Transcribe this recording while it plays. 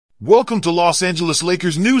Welcome to Los Angeles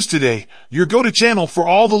Lakers News Today, your go-to channel for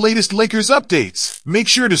all the latest Lakers updates. Make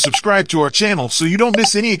sure to subscribe to our channel so you don't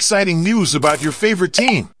miss any exciting news about your favorite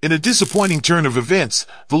team. In a disappointing turn of events,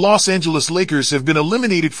 the Los Angeles Lakers have been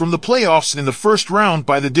eliminated from the playoffs in the first round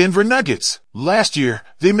by the Denver Nuggets. Last year,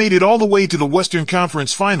 they made it all the way to the Western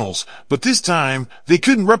Conference Finals, but this time, they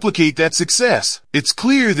couldn't replicate that success. It's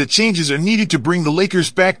clear that changes are needed to bring the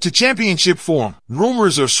Lakers back to championship form.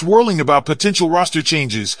 Rumors are swirling about potential roster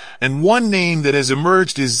changes, and one name that has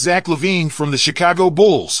emerged is Zach LaVINE from the Chicago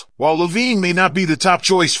Bulls. While LaVINE may not be the top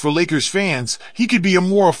choice for Lakers fans, he could be a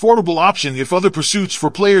more affordable option if other pursuits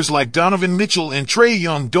for players like Donovan Mitchell and Trae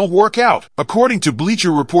Young don't work out. According to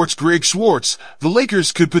Bleacher Report's Greg Schwartz, the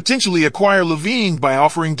Lakers could potentially acquire LaVINE by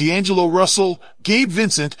offering D'Angelo Russell, Gabe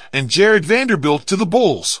Vincent, and Jared Vanderbilt to the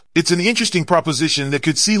Bulls. It's an interesting proposition that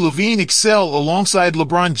could see LaVINE excel alongside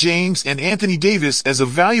LeBron James and Anthony Davis as a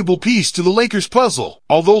valuable piece to the Lakers puzzle.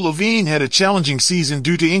 Although LaVINE had a challenging season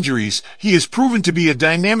due to injuries, he has proven to be a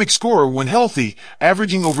dynamic scorer when healthy,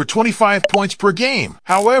 averaging over 25 points per game.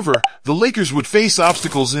 However, the Lakers would face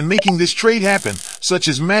obstacles in making this trade happen, such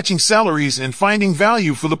as matching salaries and finding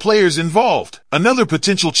value for the players involved. Another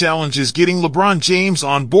potential challenge is getting LeBron James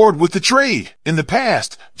on board with the trade. In the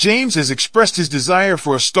past, James has expressed his desire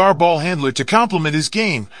for a star ball handler to complement his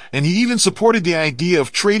game, and he even supported the idea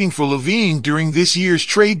of trading for LaVINE during this year's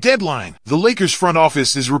trade deadline. The Lakers front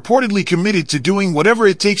office is reportedly committed to doing whatever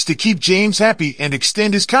it takes to keep James happy and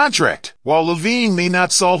extend his contract. While LaVINE may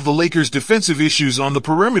not solve the Lakers' defensive issues on the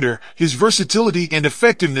perimeter, his versatility and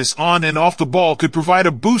effectiveness on and off the ball could provide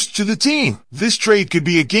a boost to the team. This trade could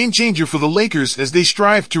be a game changer for the Lakers as they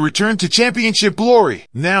strive to return to championship glory.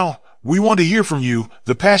 Now, we want to hear from you,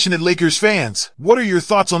 the passionate Lakers fans. What are your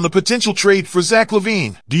thoughts on the potential trade for Zach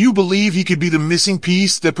LaVINE? Do you believe he could be the missing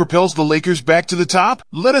piece that propels the Lakers back to the top?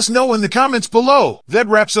 Let us know in the comments below. That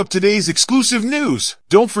wraps up today's exclusive news.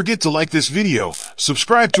 Don't forget to like this video,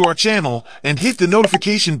 subscribe to our channel, and hit the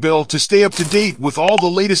notification bell to stay up to date with all the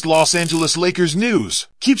latest Los Angeles Lakers news.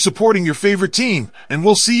 Keep supporting your favorite team, and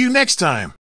we'll see you next time.